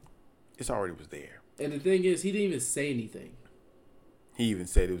 It's already was there. And the thing is, he didn't even say anything. He even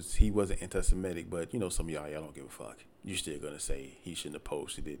said he wasn't anti-Semitic, but some of y'all don't give a fuck. You're still gonna say he shouldn't have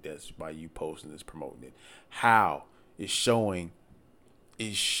posted it. That's why you posting this, promoting it. How it's showing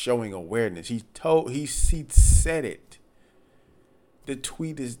awareness. He said it. The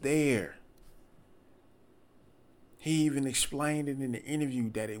tweet is there. He even explained it in the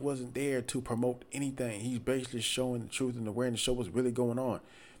interview that it wasn't there to promote anything. He's basically showing the truth and awareness, show what's really going on.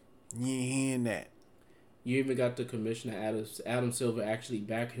 You ain't hearing that. You even got the commissioner, Adam Silver, actually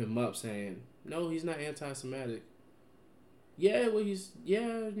back him up saying, no, he's not anti-Semitic. Yeah, well, he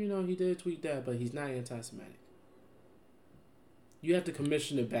did tweet that, but he's not anti-Semitic. You have the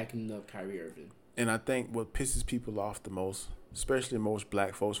commissioner backing up Kyrie Irving. And I think what pisses people off the most, especially most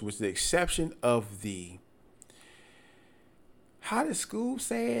black folks, was the exception of the... How did Scoob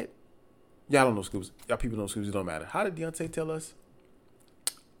say it? Y'all don't know Scoobs. Y'all people know Scoobs. It don't matter. How did Deontay tell us?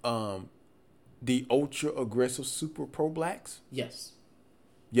 The ultra aggressive super pro blacks? Yes.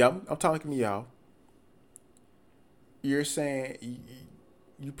 Yeah, I'm talking to y'all. You're saying,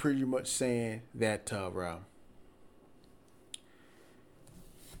 you pretty much saying that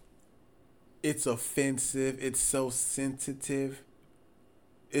it's offensive, it's so sensitive.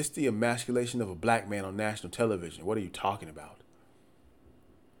 It's the emasculation of a black man on national television. What are you talking about?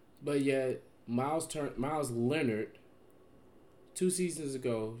 But yet, Miles Leonard, 2 seasons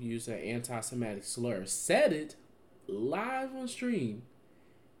ago, used an anti-Semitic slur, said it live on stream,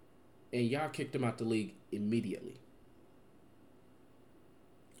 and y'all kicked him out the league immediately.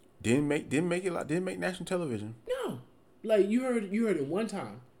 Didn't make national television. No, like you heard it one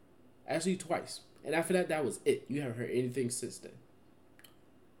time, actually twice, and after that was it. You haven't heard anything since then.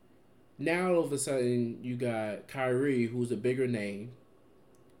 Now all of a sudden you got Kyrie, who's a bigger name,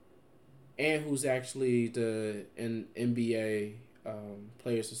 and who's actually the NBA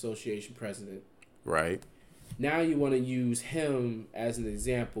Players Association president. Right. Now you want to use him as an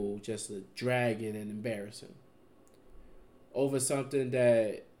example, just to drag in and embarrass him over something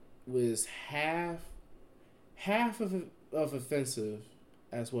that was half of offensive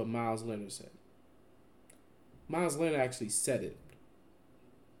as what Miles Leonard said. Miles Leonard actually said it,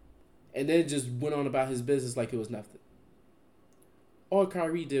 and then just went on about his business like it was nothing. All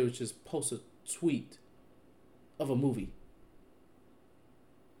Kyrie did was just post a tweet of a movie.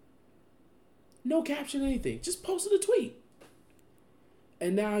 No caption, anything. Just posted a tweet.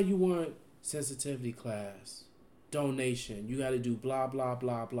 And now you want sensitivity class, donation. You got to do blah, blah,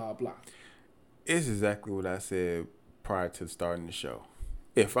 blah, blah, blah. It's exactly what I said prior to starting the show.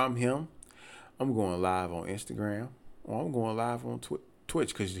 If I'm him, I'm going live on Instagram or I'm going live on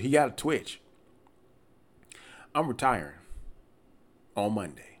Twitch because he got a Twitch. I'm retiring on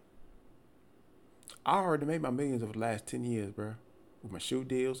Monday. I already made my millions over the last 10 years, bro, with my shoe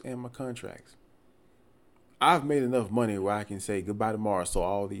deals and my contracts. I've made enough money where I can say goodbye tomorrow. So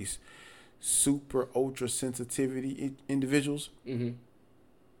all these super ultra sensitivity individuals, you're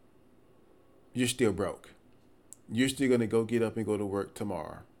still broke. You're still going to go get up and go to work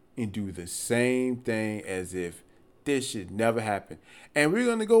tomorrow and do the same thing as if this should never happen. And we're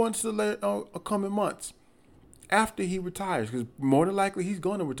going to go into the coming months after he retires, because more than likely he's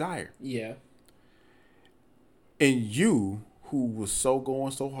going to retire. Yeah. And you, who was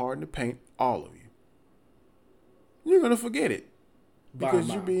going so hard in the paint, all of you, you're going to forget it. Because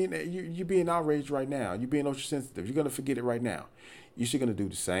you're being outraged right now. You're being ultra sensitive. You're going to forget it right now. You're still going to do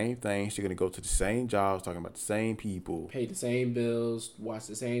the same things. You're going to go to the same jobs, talking about the same people. Pay the same bills, watch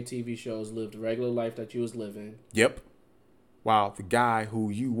the same TV shows, live the regular life that you was living. Yep. While the guy who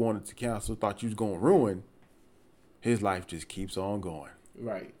you wanted to cancel thought you was going to ruin, his life just keeps on going.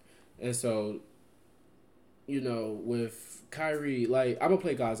 Right. And so, with Kyrie, like, I'm going to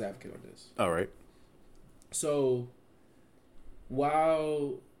play God's advocate on this. All right. So,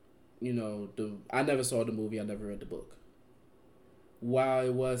 while, I never saw the movie, I never read the book. While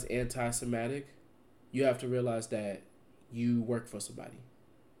it was anti-Semitic, you have to realize that you work for somebody.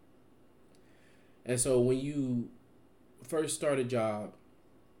 And so when you first start a job,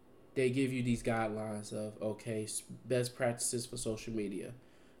 they give you these guidelines of, okay, best practices for social media,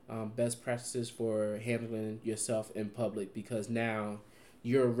 best practices for handling yourself in public, because now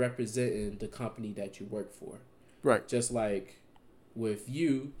you're representing the company that you work for. Right. Just like with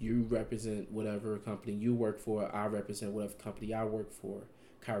you represent whatever company you work for. I represent whatever company I work for.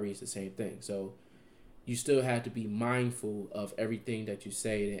 Kyrie is the same thing. So you still have to be mindful of everything that you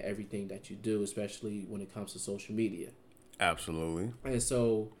say and everything that you do, especially when it comes to social media. Absolutely. And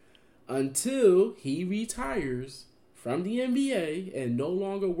so until he retires from the NBA and no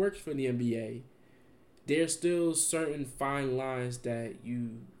longer works for the NBA, there's still certain fine lines that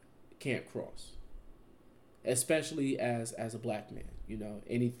you can't cross, especially as a black man,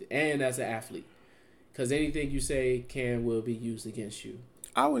 and as an athlete, because anything you say will be used against you.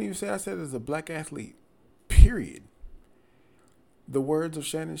 I wouldn't even say I said as a black athlete. Period. The words of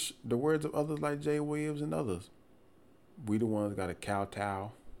Shannon, the words of others like Jay Williams and others. We the ones got to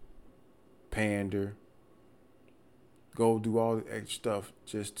kowtow, pander, go do all the extra stuff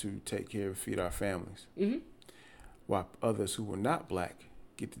just to take care and feed our families. Mm-hmm. While others who are not black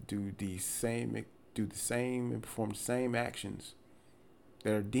get to do the same and perform the same actions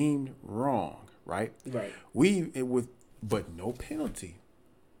that are deemed wrong, right? Right. But no penalty.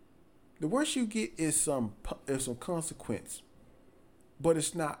 The worst you get is some consequence. But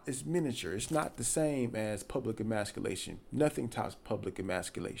it's miniature. It's not the same as public emasculation. Nothing tops public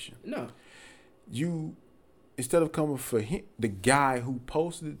emasculation. No. You, instead of coming for him, the guy who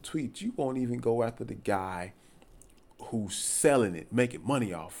posted the tweet, you won't even go after the guy who's selling it, making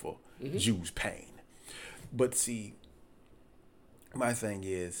money off of Jews' pain. But see, my thing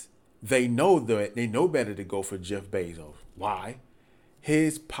is, they know better to go for Jeff Bezos. Why?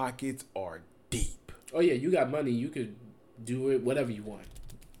 His pockets are deep. Oh yeah, you got money. You could do it whatever you want.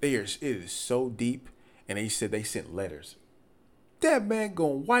 It is so deep, and they said they sent letters. That man gonna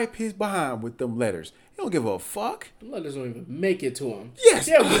wipe his behind with them letters. He don't give a fuck. The letters don't even make it to him. Yes,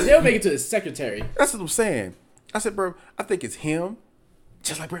 they'll make it to his secretary. That's what I'm saying. I said, bro, I think it's him,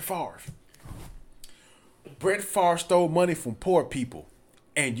 just like Brett Favre. Brett Favre stole money from poor people,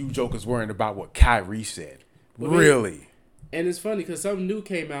 and you jokers worrying about what Kyrie said. Well, really? And it's funny because something new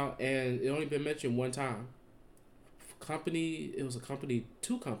came out, and it only been mentioned one time.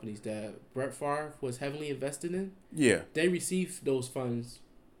 Two companies that Brett Favre was heavily invested in. Yeah. They received those funds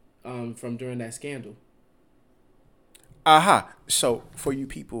from during that scandal. So for you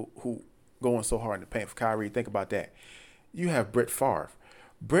people who going so hard in the paint for Kyrie, think about that. You have Brett Favre.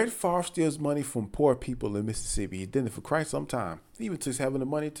 Brett Favre steals money from poor people in Mississippi. He did it for quite some time. He even took having the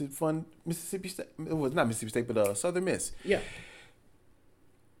money to fund Mississippi State. It was not Mississippi State, but Southern Miss. Yeah.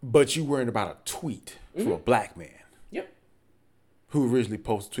 But you worried about a tweet from a black man. Yep. Who originally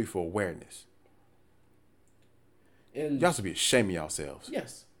posted a tweet for awareness. And y'all should be ashamed of yourselves.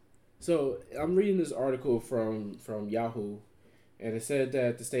 Yes. So I'm reading this article from Yahoo, and it said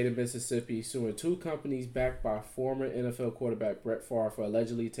that the state of Mississippi suing two companies backed by former NFL quarterback Brett Favre for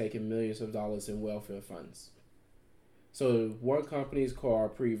allegedly taking millions of dollars in welfare funds. So one company is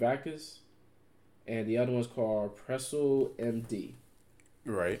called Prevacus, and the other one's called Pressel MD.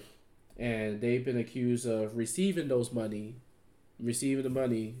 Right. And they've been accused of receiving the money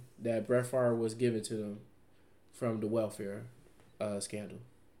that Brett Favre was given to them from the welfare scandal.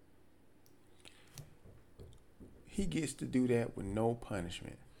 He gets to do that with no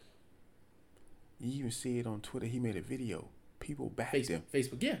punishment. You even see it on Twitter. He made a video. People backed him.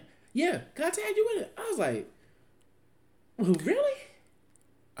 Facebook, yeah. Yeah, can I tag you in it? I was like, really?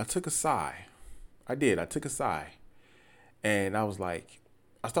 I took a sigh. I did. I took a sigh. And I was like,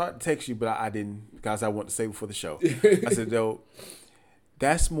 I started to text you, but I didn't because I wanted to say before the show. I said, though,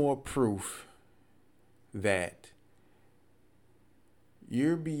 that's more proof that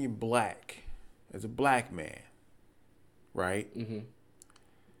you're being black as a black man. Right? Mm-hmm.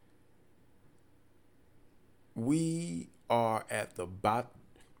 We are at the bottom.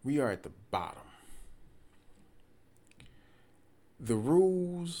 The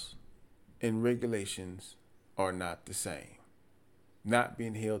rules and regulations are not the same. Not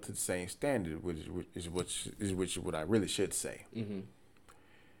being held to the same standard, which is what I really should say. Mm-hmm.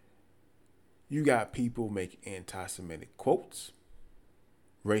 You got people make anti-Semitic quotes,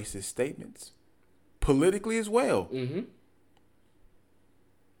 racist statements, politically as well. Mm-hmm.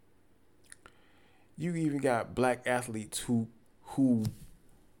 You even got black athletes who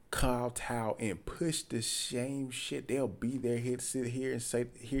kowtow and push the same shit. They'll be there here to sit here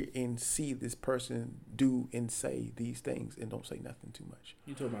and see this person do and say these things and don't say nothing too much.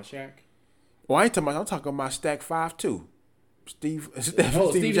 You talking about Shaq? Well, I ain't talking about. I'm talking about Stack 5'2".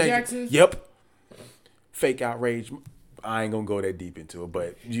 Steve Jackson. Yep. Fake outrage. I ain't gonna go that deep into it,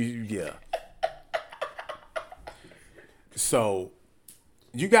 but yeah. So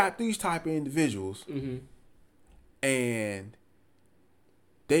you got these type of individuals, and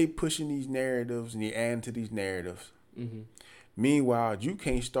they pushing these narratives and they adding to these narratives. Mm-hmm. Meanwhile, you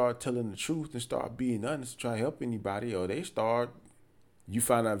can't start telling the truth and start being honest to try to help anybody, or you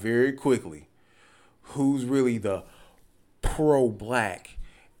find out very quickly who's really the pro-black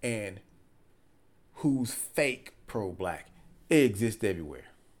and who's fake pro-black. It exists everywhere.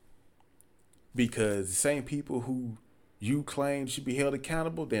 Because the same people who you claim should be held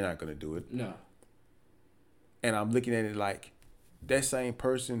accountable, they're not going to do it. No. And I'm looking at it like that same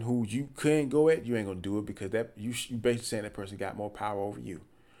person who you couldn't go at, you ain't going to do it because that you basically saying that person got more power over you.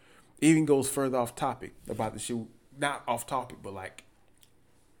 It even goes further off topic about the shit. Not off topic, but like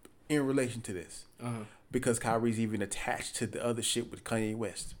in relation to this. Because Kyrie's even attached to the other shit with Kanye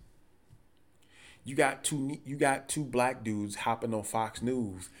West. You got two black dudes hopping on Fox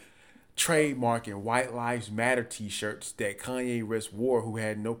News trademarking White Lives Matter t-shirts that Kanye West wore, who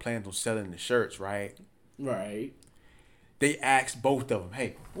had no plans on selling the shirts, right? Right. They asked both of them,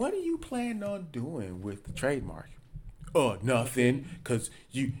 hey, what are you planning on doing with the trademark? Nothing, because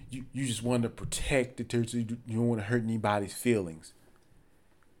you just want to protect the territory. You don't want to hurt anybody's feelings.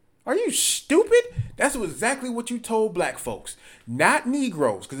 Are you stupid? That's exactly what you told black folks, not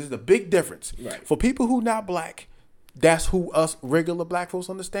Negroes, because there's a big difference. Right. For people who not black, that's who us regular black folks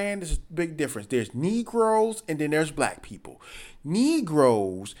understand. There's a big difference. There's Negroes and then there's black people.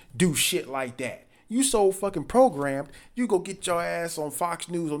 Negroes do shit like that. You so fucking programmed, you go get your ass on Fox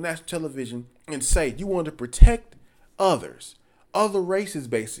News on national television and say you want to protect others, other races,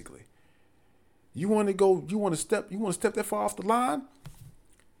 basically. You want to step that far off the line?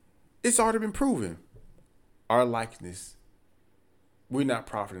 It's already been proven. Our likeness, we're not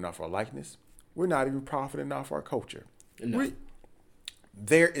profiting off our likeness. We're not even profiting off our culture. No.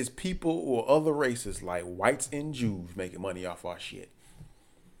 There is people or other races like whites and Jews making money off our shit.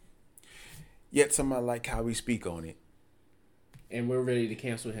 Yet somebody like how we speak on it. And we're ready to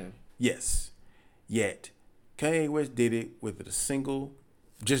cancel him. Yes. Yet Kanye West did it with a single,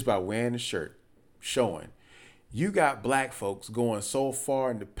 just by wearing a shirt, showing. You got black folks going so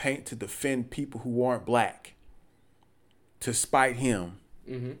far in the paint to defend people who aren't black to spite him.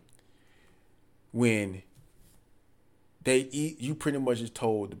 Mm-hmm. When they eat, you pretty much just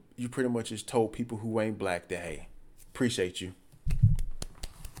told people who ain't black that, hey, appreciate you.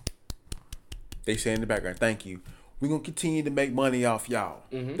 They say in the background, thank you. We're gonna continue to make money off y'all.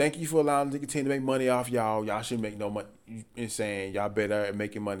 Mm-hmm. Thank you for allowing us to continue to make money off y'all. Y'all shouldn't make no money. And saying y'all better at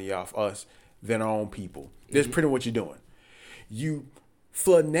making money off us than our own people. Mm-hmm. That's pretty much what you're doing. You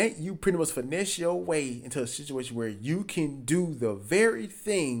pretty much finesse your way into a situation where you can do the very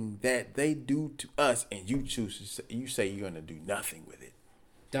thing that they do to us, and you say you're gonna do nothing with it.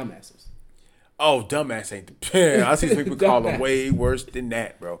 Dumbasses. Oh, dumbass ain't the I see people call them way worse than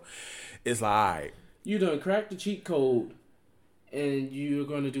that, bro. It's like, all right. You done cracked the cheat code, and you're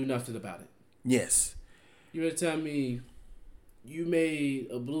gonna do nothing about it. Yes. You gonna tell me you made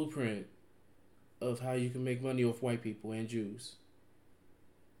a blueprint of how you can make money off white people and Jews,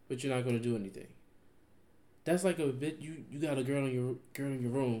 but you're not gonna do anything. That's like a bit. You got a girl in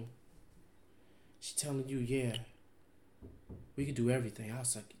your room. She's telling you, yeah, we can do everything. I'll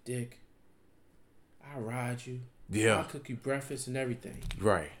suck your dick. I'll ride you. Yeah. I'll cook you breakfast and everything.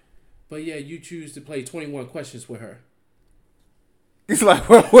 Right. But yeah, you choose to play 21 questions with her. It's like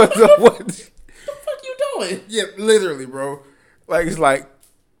what the fuck you doing? Yeah, literally, bro. Like it's like,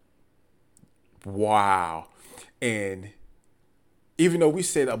 wow. And even though we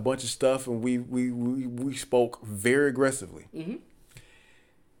said a bunch of stuff and we spoke very aggressively, mm-hmm.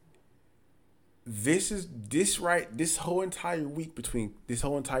 This whole entire week between this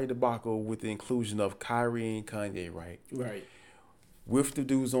whole entire debacle with the inclusion of Kyrie and Kanye, right, with the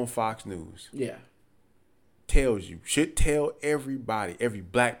dudes on Fox News, should tell everybody, every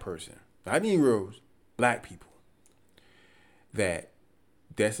black person, not Negroes, black people, that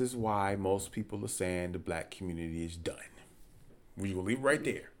this is why most people are saying the black community is done. We will leave it right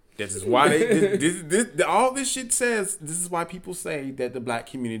there. This is why all this shit says. This is why people say that the black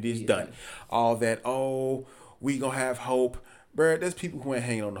community is done. All that, we gonna have hope, bro. There's people who ain't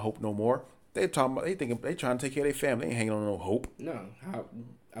hanging on the hope no more. They trying to take care of their family. They ain't hanging on no hope. No,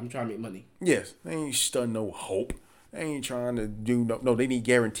 I'm trying to make money. Yes, they ain't stunning no hope. They ain't trying to do no. They need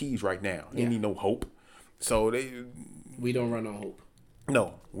guarantees right now. They need no hope. So we don't run on hope.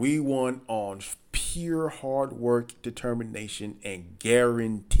 No, we won on pure hard work, determination, and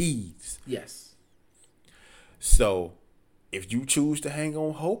guarantees. Yes. So, if you choose to hang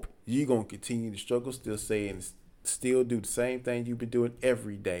on hope, you're going to continue to struggle, still do the same thing you've been doing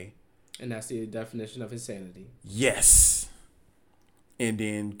every day. And that's the definition of insanity. Yes. And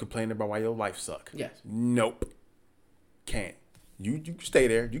then complain about why your life sucks. Yes. Nope. Can't. You can stay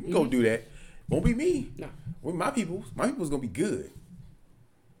there. You can go do that. Won't be me. No. With my people's going to be good.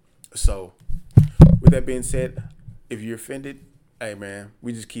 So, with that being said, if you're offended, hey man,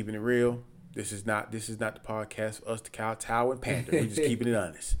 we just keeping it real. This is not the podcast for us to kowtow and pander. We're just keeping it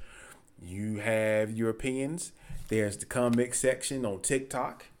honest. You have your opinions. There's the comment section on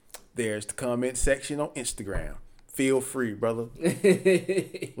TikTok. There's the comment section on Instagram. Feel free, brother.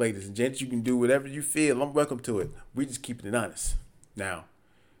 Ladies and gents, you can do whatever you feel. I'm welcome to it. We just keeping it honest. Now,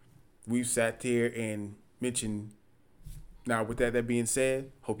 we've sat here and mentioned. Now, with that being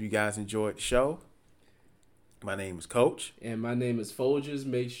said, hope you guys enjoyed the show. My name is Coach. And my name is Folgers.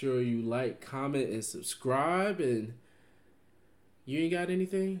 Make sure you like, comment, and subscribe. And you ain't got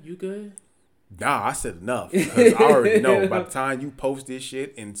anything? You good? Nah, I said enough. Because I already know. By the time you post this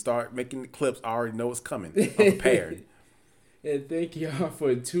shit and start making the clips, I already know it's coming. I'm prepared. And thank y'all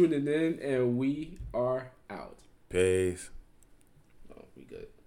for tuning in. And we are out. Peace.